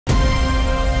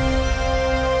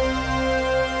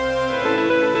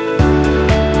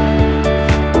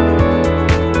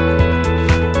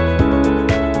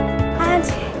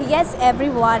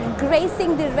everyone.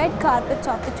 Gracing the red carpet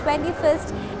of the 21st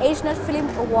Asianet Film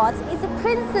Awards is the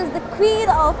princess, the queen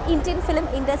of Indian film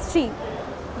industry.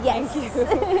 Yes. Thank you.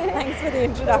 Thanks for the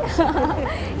introduction.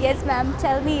 Yes, ma'am.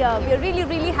 Tell me, we are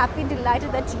really happy and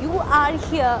delighted that you are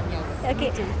here. Yes, okay,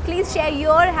 please share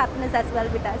your happiness as well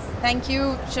with us. Thank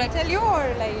you. Should I tell you or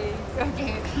like?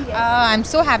 Okay. Yes. I'm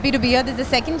so happy to be here. This is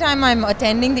the second time I'm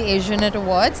attending the Asianet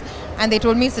Awards, and they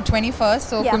told me it's the 21st.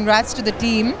 So congrats to the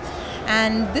team.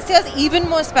 And this year's even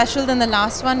more special than the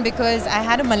last one because I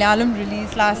had a Malayalam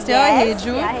release last year, Hey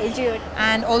Jude. Yeah, Hey Jude.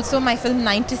 And also my film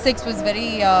 96 was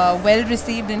very well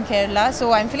received in Kerala.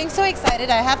 So I'm feeling so excited.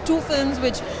 I have two films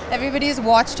which everybody has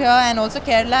watched here, and also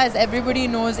Kerala, as everybody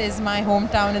knows, is my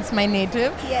hometown. It's my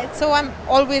native. Yes. So I'm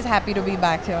always happy to be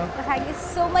back here. Thank you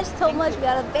so much. We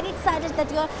are very excited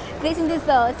that you are gracing this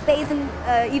space and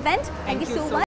event. Thank you so much.